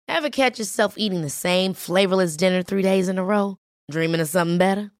Ever catch yourself eating the same flavorless dinner 3 days in a row? Dreaming of something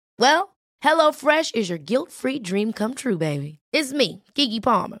better? Well, HelloFresh is your guilt-free dream come true, baby. It's me, Keke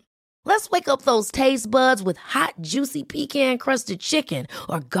Palmer. Let's wake up those taste buds with hot, juicy pecan-crusted chicken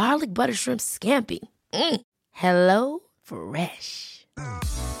or garlic butter shrimp scampi. Hello Fresh.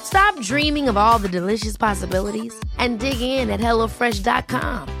 Stop dreaming of all the delicious possibilities and dig in at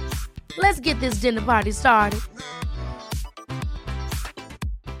HelloFresh.com. Let's get this dinner party started.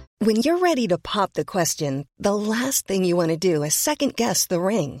 When you're ready to pop the question, the last thing you want to do is second-guess the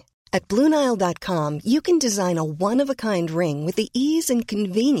ring. At BlueNile.com, you can design a one-of-a-kind ring with the ease and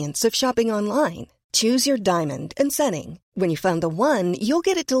convenience of shopping online. Choose your diamond and setting. When you find the one, you'll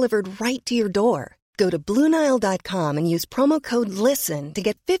get it delivered right to your door. Go to BlueNile.com and use promo code LISTEN to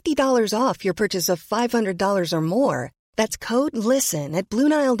get $50 off your purchase of $500 or more. That's code LISTEN at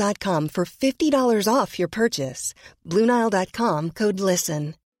BlueNile.com for $50 off your purchase. BlueNile.com, code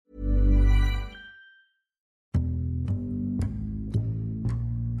LISTEN.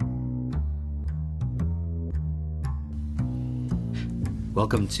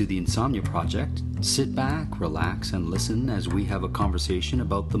 Welcome to the Insomnia Project. Sit back, relax, and listen as we have a conversation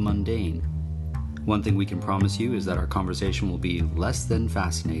about the mundane. One thing we can promise you is that our conversation will be less than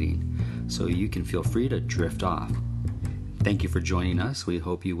fascinating, so you can feel free to drift off. Thank you for joining us. We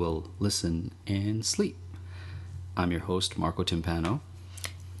hope you will listen and sleep. I'm your host, Marco Timpano.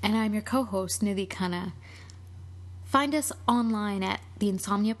 And I'm your co-host, Nidhi Khanna. Find us online at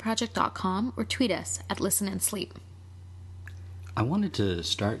theinsomniaproject.com or tweet us at Listen and Sleep. I wanted to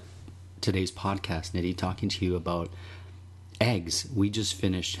start today's podcast, Nidhi, talking to you about eggs. We just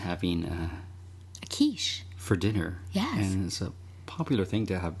finished having a quiche for dinner. Yes. And it's a popular thing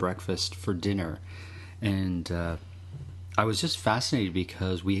to have breakfast for dinner. And I was just fascinated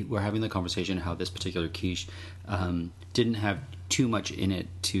because we were having the conversation how this particular quiche didn't have too much in it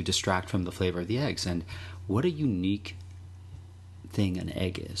to distract from the flavor of the eggs. And what a unique thing an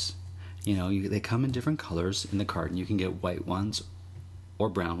egg is. You know, they come in different colors in the carton. You can get white ones or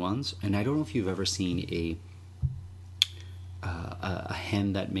brown ones. And I don't know if you've ever seen a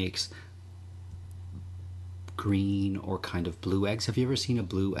hen that makes green or kind of blue eggs. Have you ever seen a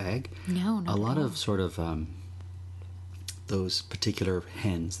blue egg? No, not a lot at all. of sort of those particular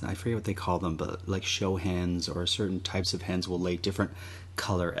hens, I forget what they call them, but like show hens or certain types of hens will lay different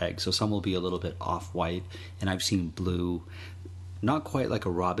color eggs. So some will be a little bit off-white, and I've seen blue. Not quite like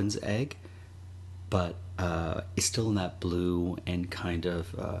a robin's egg, but it's still in that blue and kind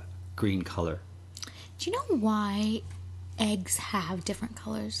of green color. Do you know why eggs have different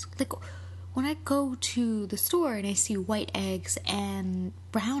colors? Like when I go to the store and I see white eggs and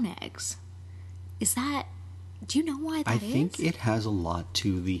brown eggs, do you know why that is? I think it has a lot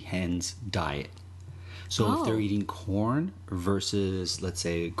to the hen's diet. So if they're eating corn versus, let's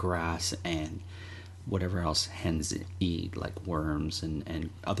say, grass and whatever else hens eat, like worms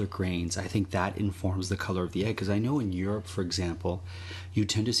and other grains, I think that informs the color of the egg. Because I know in Europe, for example, you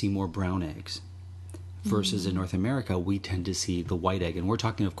tend to see more brown eggs. Versus in North America, we tend to see the white egg. And we're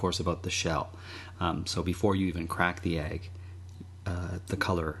talking, of course, about the shell. So before you even crack the egg, the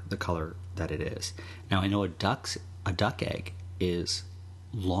color that it is. Now, I know a duck egg is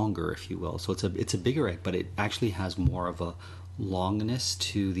longer, if you will. So it's a bigger egg, but it actually has more of a longness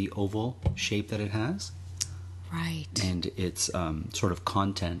to the oval shape that it has. Right. And its sort of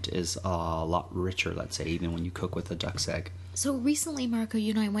content is a lot richer, let's say, even when you cook with a duck's egg. So recently, Marco,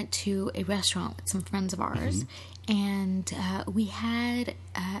 you and I went to a restaurant with some friends of ours, and we had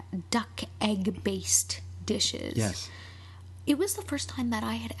duck egg-based dishes. Yes. It was the first time that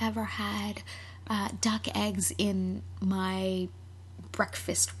I had ever had duck eggs in my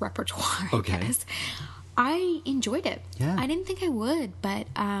breakfast repertoire, I guess. I enjoyed it. Yeah. I didn't think I would, but...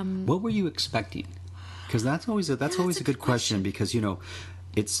 What were you expecting? Because that's always a good question because, you know,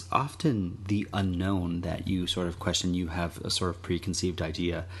 it's often the unknown that you sort of question. You have a sort of preconceived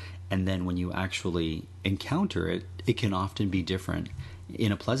idea, and then when you actually encounter it, it can often be different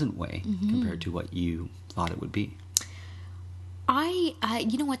in a pleasant way compared to what you thought it would be.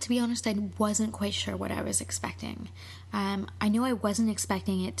 You know what, to be honest, I wasn't quite sure what I was expecting. I know I wasn't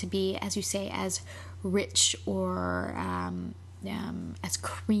expecting it to be, as you say, as rich or as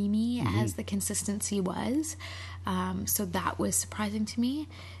creamy as the consistency was. So that was surprising to me.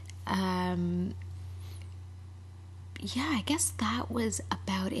 Yeah, I guess that was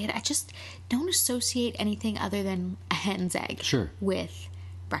about it. I just don't associate anything other than a hen's egg with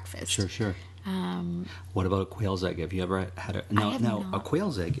breakfast. Sure. What about a quail's egg? Have you ever had a... Now, a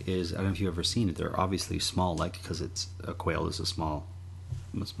quail's egg is... I don't know if you've ever seen it. They're obviously small, like, because a quail is a small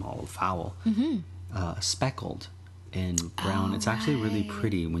fowl. Speckled. and brown. It's actually really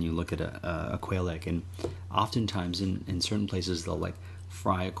pretty when you look at a quail egg. And oftentimes in certain places they'll like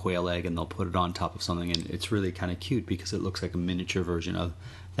fry a quail egg and they'll put it on top of something, and it's really kind of cute because it looks like a miniature version of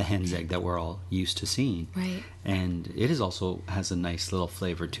the hen's egg that we're all used to seeing. Right. And it is also has a nice little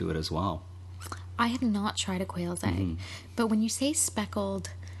flavor to it as well. I have not tried a quail's egg, but when you say speckled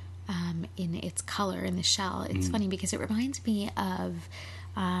in its color in the shell, it's funny because it reminds me of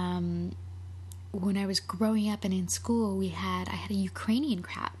when I was growing up and in school. I had a Ukrainian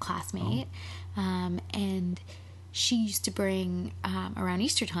classmate, and she used to bring around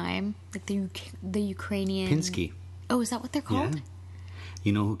Easter time like the Ukrainian Pinsky. Oh, is that what they're called? Yeah.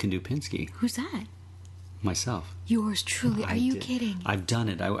 You know who can do Pinsky? Who's that? Myself. Yours truly. Are you did. kidding? I've done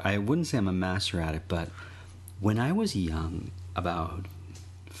it. I wouldn't say I'm a master at it, but when I was young, about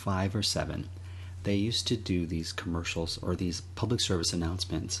 5 or 7, they used to do these commercials or these public service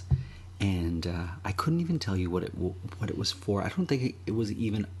announcements, and I couldn't even tell you what it was for. I don't think it was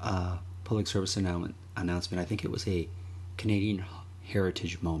even a public service announcement. I think it was a Canadian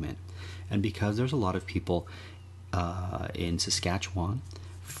heritage moment, and because there's a lot of people in Saskatchewan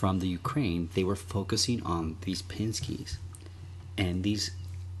from the Ukraine, they were focusing on these Pinskys and these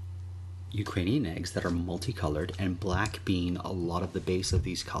Ukrainian eggs that are multicolored, and black being a lot of the base of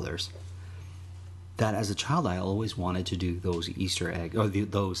these colors. That as a child I always wanted to do those Easter egg or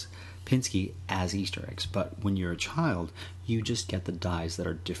those Pinsky as Easter eggs, but when you're a child you just get the dyes that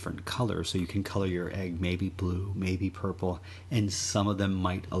are different colors, so you can color your egg maybe blue, maybe purple, and some of them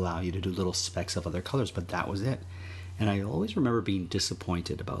might allow you to do little specks of other colors, but that was it. And I always remember being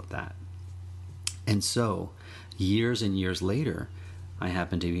disappointed about that. And so years and years later, I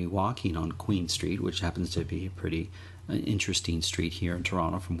happened to be walking on Queen Street, which happens to be a pretty interesting street here in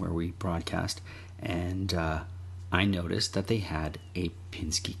Toronto from where we broadcast, and I noticed that they had a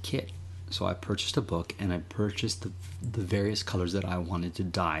Pinsky kit. So I purchased a book and I purchased the various colors that I wanted to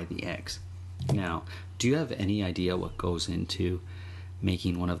dye the eggs. Now, do you have any idea what goes into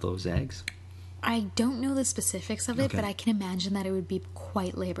making one of those eggs? I don't know the specifics of it, Okay. but I can imagine that it would be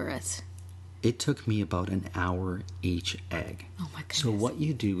quite laborious. It took me about an hour each egg. Oh my goodness. So what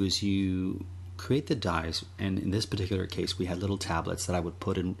you do is you create the dyes, and in this particular case we had little tablets that I would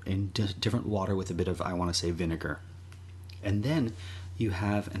put in different water with a bit of, I want to say, vinegar. And then you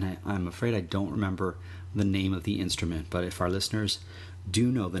have, and I'm afraid I don't remember the name of the instrument, but if our listeners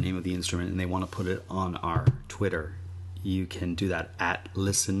do know the name of the instrument and they want to put it on our Twitter, you can do that at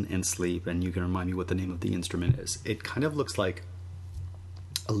Listen and Sleep, and you can remind me what the name of the instrument is. It kind of looks like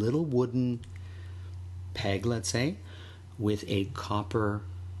a little wooden peg, let's say, with a copper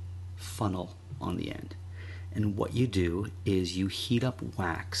funnel on the end. And what you do is you heat up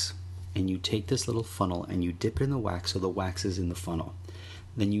wax, and you take this little funnel and you dip it in the wax so the wax is in the funnel.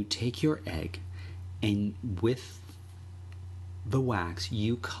 Then you take your egg, and with the wax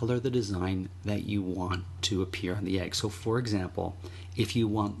you color the design that you want to appear on the egg. So for example, if you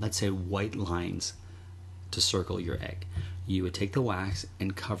want, let's say, white lines to circle your egg, you would take the wax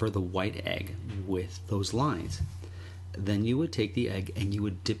and cover the white egg with those lines. Then you would take the egg and you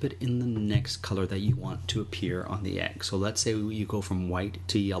would dip it in the next color that you want to appear on the egg. So let's say you go from white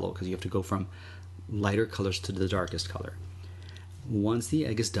to yellow, because you have to go from lighter colors to the darkest color. Once the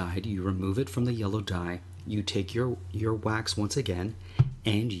egg is dyed, you remove it from the yellow dye, you take your wax once again,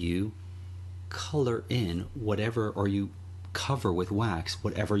 and you color in whatever, or you cover with wax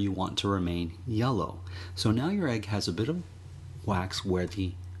whatever you want to remain yellow. So now your egg has a bit of wax where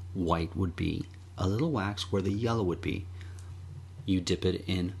the white would be, a little wax where the yellow would be. You dip it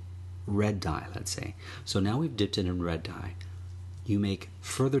in red dye, let's say. So now we've dipped it in red dye. You make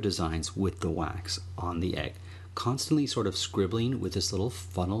further designs with the wax on the egg, constantly sort of scribbling with this little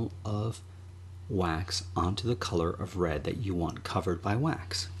funnel of wax onto the color of red that you want covered by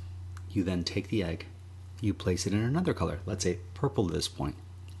wax. You then take the egg, you place it in another color, let's say purple at this point.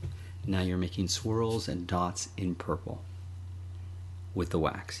 Now you're making swirls and dots in purple with the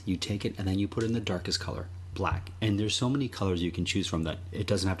wax. You take it and then you put in the darkest color, black. And there's so many colors you can choose from that it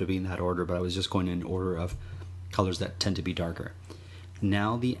doesn't have to be in that order, but I was just going in order of colors that tend to be darker.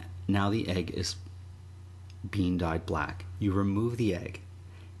 Now the egg is being dyed black. You remove the egg,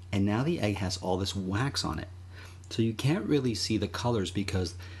 and now the egg has all this wax on it. So you can't really see the colors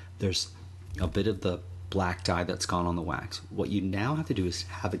because there's a bit of the black dye that's gone on the wax. What you now have to do is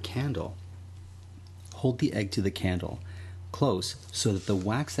have a candle. Hold the egg to the candle close so that the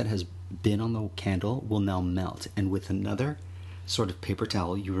wax that has been on the candle will now melt. And with another sort of paper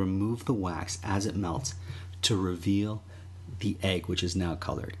towel, you remove the wax as it melts to reveal the egg, which is now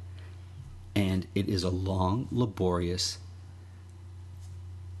colored. And it is a long, laborious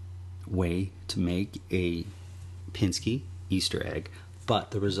way to make a Pinsky Easter egg,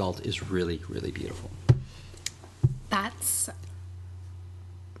 but the result is really, really beautiful. That's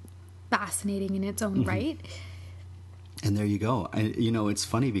fascinating in its own right. And there you go. It's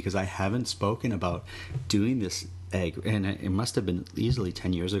funny because I haven't spoken about doing this egg, and it must have been easily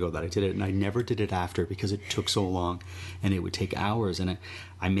 10 years ago that I did it, and I never did it after because it took so long and it would take hours, and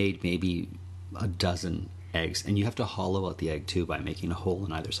I made maybe a dozen eggs, and you have to hollow out the egg too by making a hole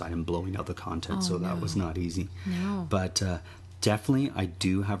on either side and blowing out the contents. That was not easy. No. But definitely I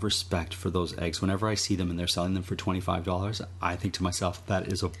do have respect for those eggs. Whenever I see them and they're selling them for $25, I think to myself,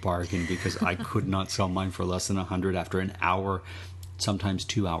 that is a bargain, because I could not sell mine for less than $100 after an hour, sometimes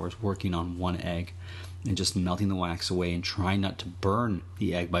 2 hours working on one egg and just melting the wax away and trying not to burn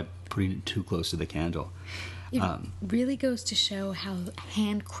the egg by putting it too close to the candle. It really goes to show how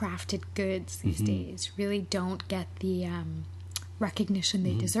handcrafted goods these days really don't get the recognition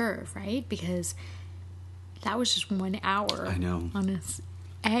they deserve, right? Because that was just 1 hour on this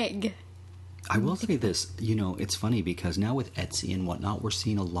egg. I will say this, it's funny because now with Etsy and whatnot, we're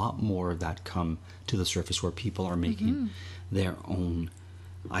seeing a lot more of that come to the surface where people are making their own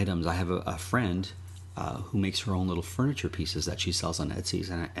items. I have a friend who makes her own little furniture pieces that she sells on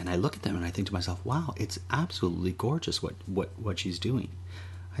Etsy, and I look at them and I think to myself, wow, it's absolutely gorgeous what she's doing.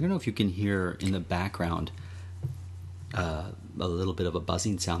 I don't know if you can hear in the background a little bit of a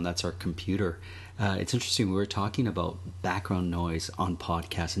buzzing sound. That's our computer. It's interesting, we were talking about background noise on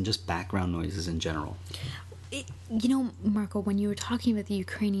podcasts and just background noises in general. Marco, when you were talking about the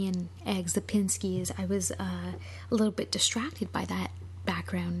Ukrainian eggs, the Pinskys, I was a little bit distracted by that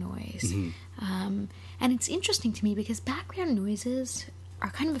background noise. And it's interesting to me because background noises are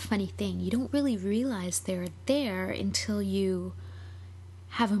kind of a funny thing. You don't really realize they're there until you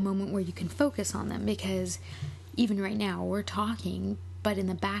have a moment where you can focus on them, because even right now we're talking, but in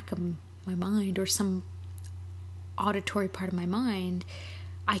the back of my mind or some auditory part of my mind,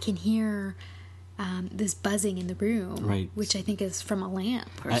 I can hear this buzzing in the room, right, which I think is from a lamp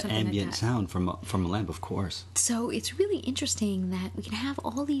or something like that. Ambient sound from a lamp, of course. So it's really interesting that we can have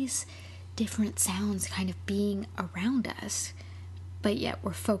all these different sounds kind of being around us, but yet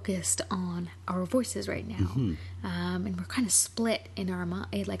we're focused on our voices right now. And we're kind of split in our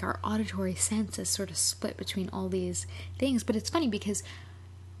mind, like our auditory sense is sort of split between all these things. But it's funny because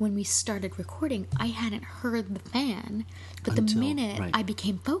when we started recording, I hadn't heard the fan, but the minute I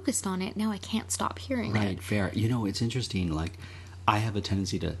became focused on it, now I can't stop hearing it. Right, fair. It's interesting, like, I have a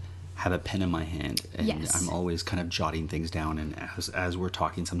tendency to have a pen in my hand, and I'm always kind of jotting things down, and as we're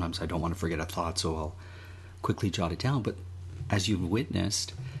talking, sometimes I don't want to forget a thought, so I'll quickly jot it down. But as you've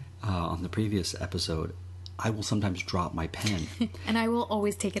witnessed on the previous episode, I will sometimes drop my pen. And I will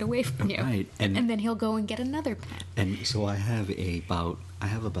always take it away from you. Right. And then he'll go and get another pen. And so I have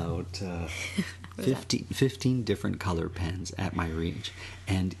about 15 different color pens at my reach.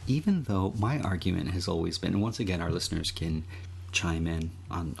 And even though my argument has always been, and once again, our listeners can chime in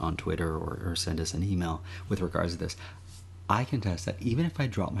on Twitter or send us an email with regards to this, I can test that even if I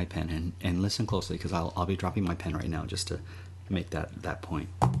drop my pen, and listen closely, because I'll be dropping my pen right now just to make that point.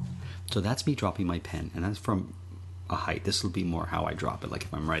 So that's me dropping my pen, and that's from a height. This will be more how I drop it, like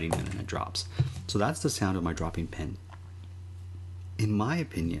if I'm writing it and it drops. So that's the sound of my dropping pen. In my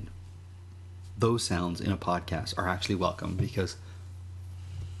opinion, those sounds in a podcast are actually welcome, because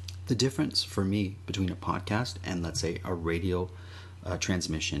the difference for me between a podcast and, let's say, a radio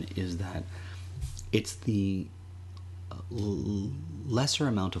transmission is that it's the lesser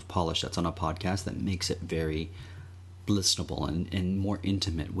amount of polish that's on a podcast that makes it very listenable and more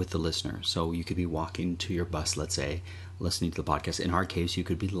intimate with the listener. So you could be walking to your bus, let's say, listening to the podcast. In our case, you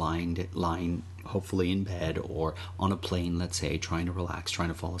could be lying hopefully in bed or on a plane, let's say, trying to relax, trying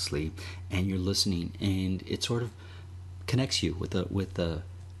to fall asleep, and you're listening, and it sort of connects you with the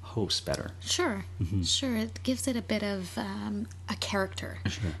host better. Sure. It gives it a bit of a character,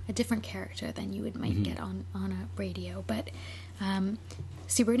 a different character than you might get on a radio. But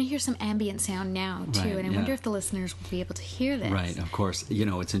see, we're going to hear some ambient sound now too, and I wonder if the listeners will be able to hear this. Right, of course.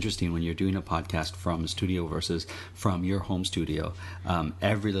 It's interesting when you're doing a podcast from a studio versus from your home studio.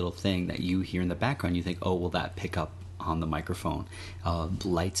 Every little thing that you hear in the background, you think, oh, will that pick up on the microphone?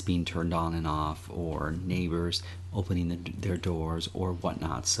 Lights being turned on and off, or neighbors opening their doors or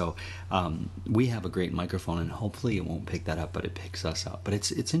whatnot. So we have a great microphone, and hopefully it won't pick that up, but it picks us up. But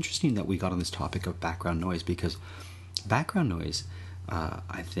it's interesting that we got on this topic of background noise, because background noise,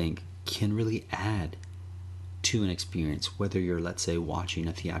 I think, can really add to an experience, whether you're, let's say, watching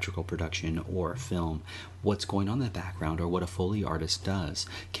a theatrical production or a film. What's going on in the background, or what a Foley artist does,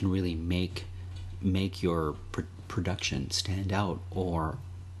 can really make your production stand out or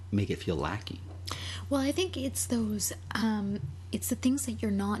make it feel lacking. Well, I think it's those, it's the things that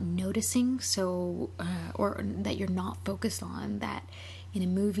you're not noticing, or that you're not focused on, that in a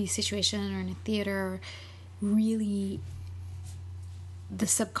movie situation or in a theater, really the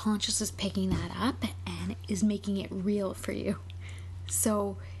subconscious is picking that up and is making it real for you.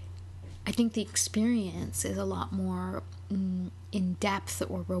 So I think the experience is a lot more in depth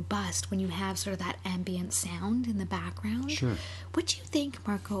or robust when you have sort of that ambient sound in the background. Sure. What do you think,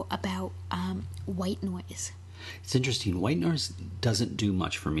 Marco, about white noise? It's interesting. White noise doesn't do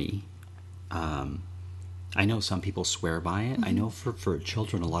much for me. I know some people swear by it. I know for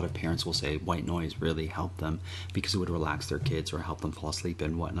children, a lot of parents will say white noise really helped them because it would relax their kids or help them fall asleep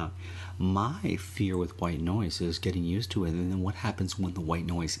and whatnot. My fear with white noise is getting used to it, and then what happens when the white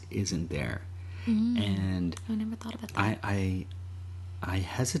noise isn't there. And I never thought about that. I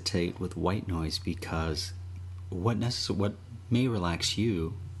hesitate with white noise because what may relax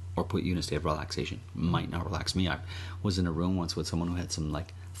you or put you in a state of relaxation might not relax me. I was in a room once with someone who had some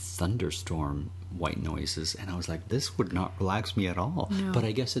like thunderstorm white noises, and I was like, this would not relax me at all. No. But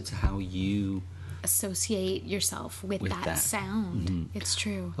I guess it's how you associate yourself with that sound. It's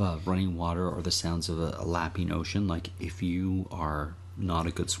true. Running water or the sounds of a lapping ocean. Like if you are not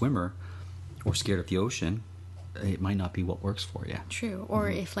a good swimmer or scared of the ocean, it might not be what works for you. True. Or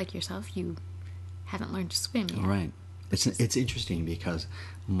if, like yourself, you haven't learned to swim yet. Right. It's interesting because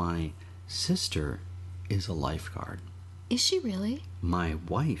my sister is a lifeguard. Is she really? My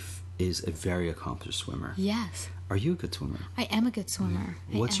wife is a very accomplished swimmer. Yes. Are you a good swimmer? I am a good swimmer.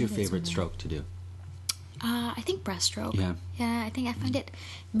 What's your favorite stroke to do? I think breaststroke. Yeah. Yeah, I think I find it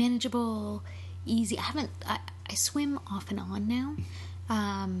manageable, easy. I swim off and on now.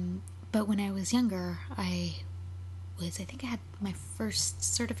 But when I was younger, I think I had my first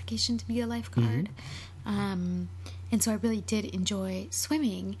certification to be a lifeguard. And so I really did enjoy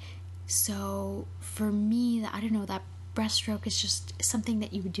swimming. So for me, I don't know, that breaststroke is just something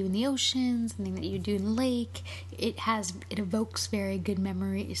that you would do in the ocean, something that you would do in the lake. It evokes very good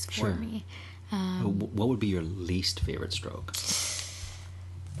memories for me. What would be your least favorite stroke?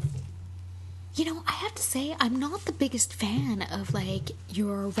 You know, I have to say, I'm not the biggest fan of like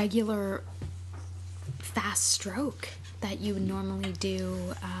your regular fast stroke that you would normally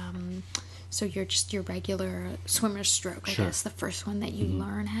do. So you're just your regular swimmer stroke, I guess, the first one that you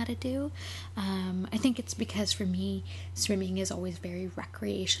learn how to do. I think it's because for me, swimming is always very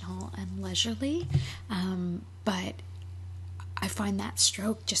recreational and leisurely. But I find that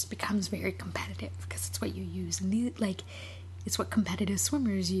stroke just becomes very competitive because it's what you use. And it's what competitive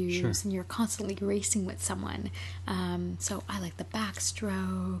swimmers use, and you're constantly racing with someone. So I like the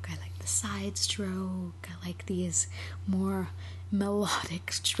backstroke, I like the side stroke, I like these more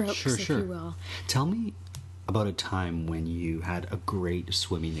melodic strokes, if you will. Tell me about a time when you had a great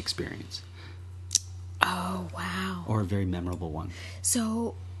swimming experience. Oh, wow. Or a very memorable one.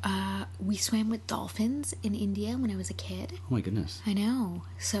 So, we swam with dolphins in India when I was a kid. Oh my goodness. I know.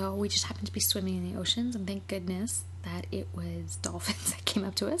 So we just happened to be swimming in the oceans, and thank goodness that it was dolphins that came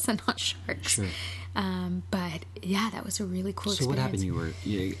up to us and not sharks. Sure. But yeah, that was a really cool experience. So what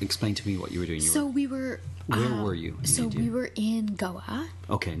happened? Explain to me what you were doing. We were... Where were you? We were in Goa.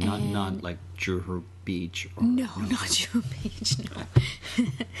 Okay, not like Juhu Beach. No, not Juhu Beach, no.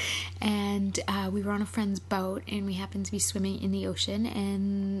 And we were on a friend's boat, and we happened to be swimming in the ocean,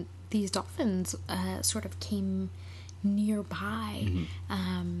 and these dolphins sort of came nearby.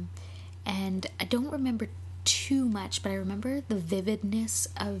 And I don't remember too much, but I remember the vividness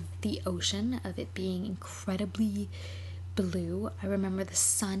of the ocean, of it being incredibly blue. I remember the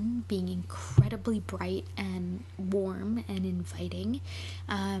sun being incredibly bright and warm and inviting.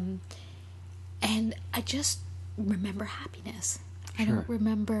 And I just remember happiness. I don't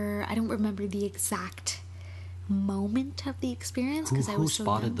remember the exact moment of the experience because I was so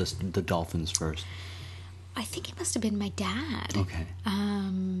young. Who spotted the dolphins first? I think it must have been my dad. Okay.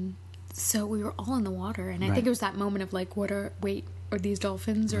 So we were all in the water, and I think it was that moment of like, are these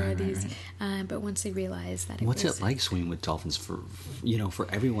dolphins or are these? But once they realized that, what's it like swimming with dolphins? For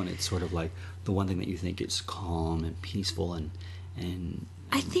everyone, it's sort of like the one thing that you think is calm and peaceful, and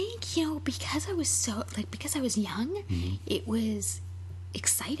I think because I was young, it was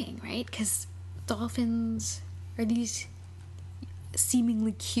exciting, right? Because dolphins are these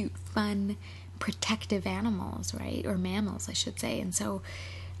seemingly cute, fun, protective animals, right? Or mammals, I should say, and so.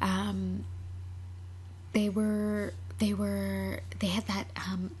 They had that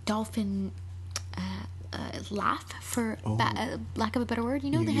dolphin laugh, for lack of a better word.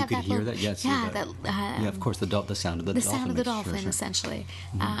 They have that. Hear that? Yes. Yeah. Of course. The sound of the dolphin. The sound of the dolphin, essentially.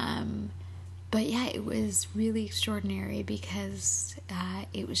 But yeah, it was really extraordinary because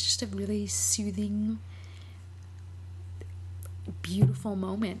it was just a really soothing, beautiful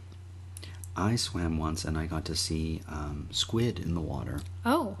moment. I swam once and I got to see squid in the water.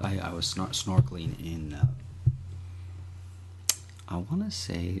 Oh. I was snorkeling in, I want to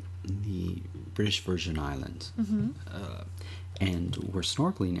say, the British Virgin Islands. And we're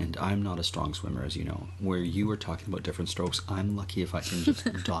snorkeling, and I'm not a strong swimmer, as you know. Where you were talking about different strokes, I'm lucky if I can just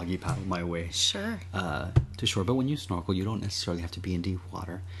doggy paddle my way Sure. To shore. But when you snorkel, you don't necessarily have to be in deep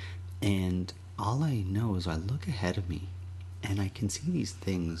water. And all I know is I look ahead of me, and I can see these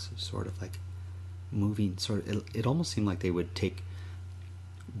things sort of like moving. It almost seemed like they would take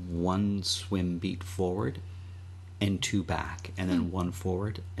one swim beat forward and two back, and then one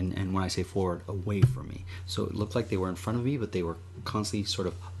forward, and when I say forward, away from me. So it looked like they were in front of me, but they were constantly sort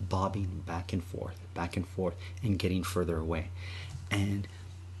of bobbing back and forth, and getting further away. And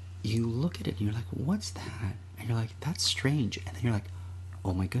you look at it and you're like, what's that? And you're like, that's strange. And then you're like,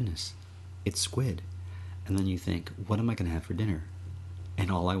 oh my goodness, it's squid. And then you think, what am I going to have for dinner?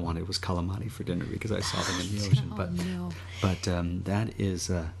 And all I wanted was calamari for dinner because I saw them in the ocean. But that is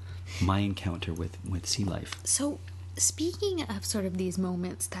my encounter with sea life. So, speaking of sort of these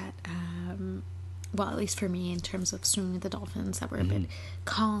moments that, well, at least for me, in terms of swimming with the dolphins, that were a bit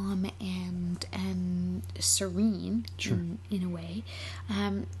calm and serene, in a way,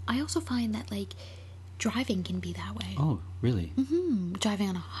 I also find that, like, driving can be that way. Oh, really? Driving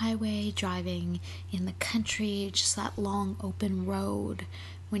on a highway, driving in the country, just that long open road.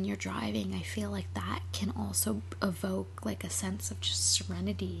 When you're driving, I feel like that can also evoke like a sense of just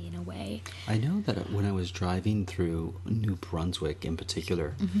serenity in a way. I know that when I was driving through New Brunswick in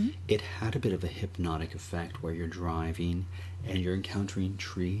particular, it had a bit of a hypnotic effect where you're driving and you're encountering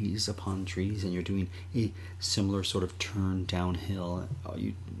trees upon trees, and you're doing a similar sort of turn downhill.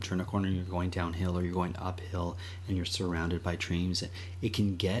 You turn a corner and you're going downhill, or you're going uphill and you're surrounded by trees. It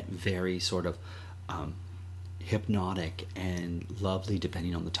can get very sort of hypnotic and lovely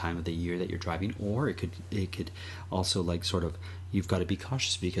depending on the time of the year that you're driving, or it could also, like, sort of, you've got to be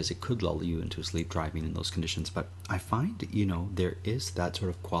cautious because it could lull you into sleep driving in those conditions. But I find, there is that sort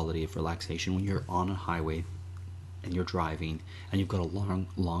of quality of relaxation when you're on a highway and you're driving and you've got a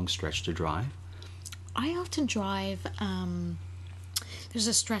long stretch to drive. I often drive, there's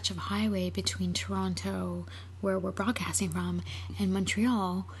a stretch of highway between Toronto, where we're broadcasting from, and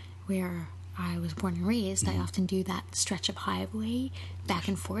Montreal, where I was born and raised. I often do that stretch of highway back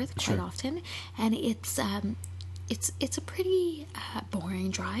and forth quite often, and it's a pretty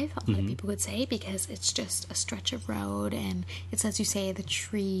boring drive, a lot of people would say, because it's just a stretch of road, and it's, as you say, the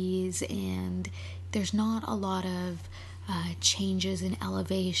trees, and there's not a lot of changes in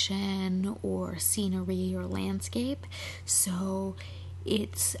elevation or scenery or landscape. So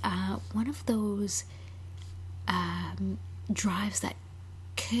it's one of those drives that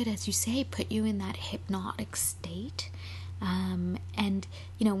could, as you say, put you in that hypnotic state. And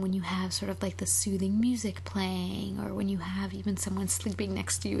when you have sort of like the soothing music playing, or when you have even someone sleeping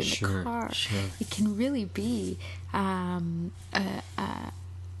next to you in the car, it can really be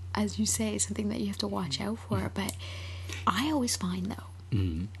as you say, something that you have to watch out for. But I always find, though,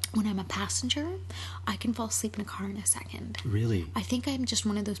 when I'm a passenger, I can fall asleep in a car in a second. Really? I think I'm just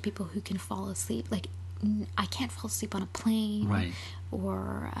one of those people who can fall asleep. Like, I can't fall asleep on a plane. Right.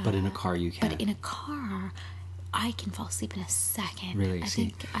 Or but in a car you can. But in a car, I can fall asleep in a second. Really?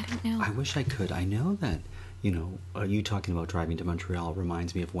 I don't know. I wish I could. I know that, you talking about driving to Montreal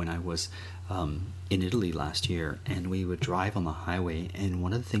reminds me of when I was in Italy last year, and we would drive on the highway, and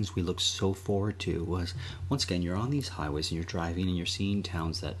one of the things we looked so forward to was, once again, you're on these highways and you're driving and you're seeing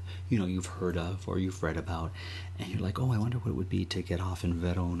towns that, you've heard of or you've read about, and you're like, oh, I wonder what it would be to get off in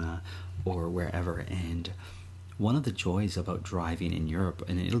Verona or wherever. And one of the joys about driving in Europe,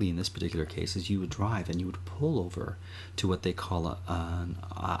 and in Italy in this particular case, is you would drive and you would pull over to what they call an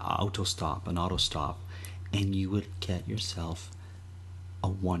auto stop, and you would get yourself a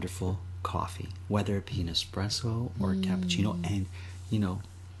wonderful coffee, whether it be an espresso or a cappuccino. And,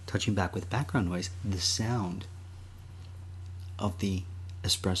 touching back with background noise, the sound of the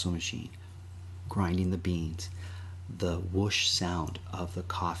espresso machine grinding the beans, the whoosh sound of the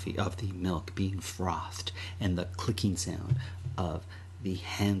coffee, of the milk being frothed, and the clicking sound of the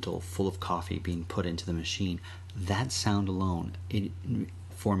handle full of coffee being put into the machine, that sound alone,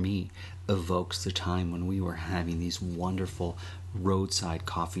 for me, evokes the time when we were having these wonderful roadside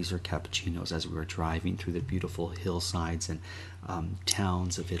coffees or cappuccinos as we were driving through the beautiful hillsides and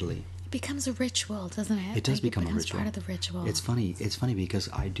towns of Italy. becomes a ritual, doesn't it? It does become a ritual. Part of the ritual. It's funny because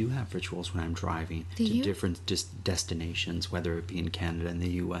I do have rituals when I'm driving to different destinations, whether it be in Canada, in the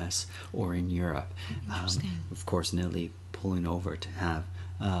US, or in Europe. Of course, in Italy, pulling over to have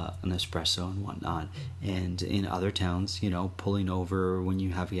an espresso and whatnot, and in other towns, pulling over when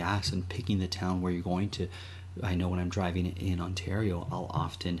you have gas and picking the town where you're going to. I know when I'm driving in Ontario, I'll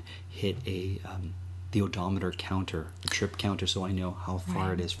often hit the odometer counter, the trip counter, so I know how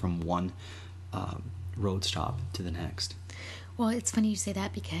far it is from one road stop to the next. Well, it's funny you say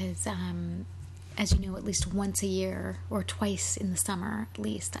that because, as you know, at least once a year or twice in the summer, at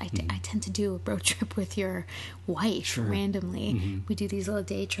least, I tend to do a road trip with your wife randomly. Mm-hmm. We do these little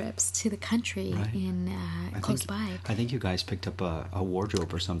day trips to the country close by. I think you guys picked up a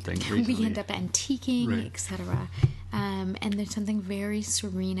wardrobe or something recently. We end up antiquing, etc. And there's something very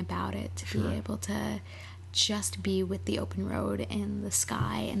serene about it to be able to just be with the open road and the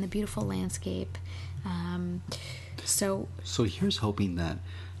sky and the beautiful landscape. So here's hoping that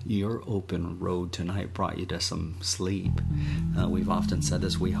your open road tonight brought you to some sleep. We've often said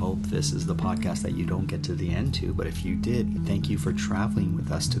this. We hope this is the podcast that you don't get to the end to, but if you did, thank you for traveling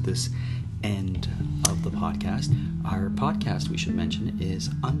with us to this end of the podcast. Our podcast, we should mention,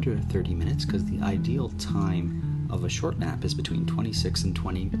 is under 30 minutes because the ideal time of a short nap is between 26 and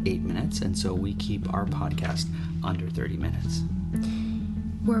 28 minutes, and so we keep our podcast under 30 minutes.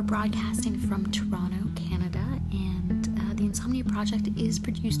 We're broadcasting from Toronto, Canada, and the Insomnia Project is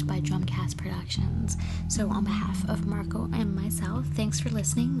produced by Drumcast Productions. So on behalf of Marco and myself, thanks for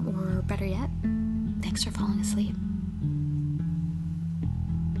listening, or better yet, thanks for falling asleep.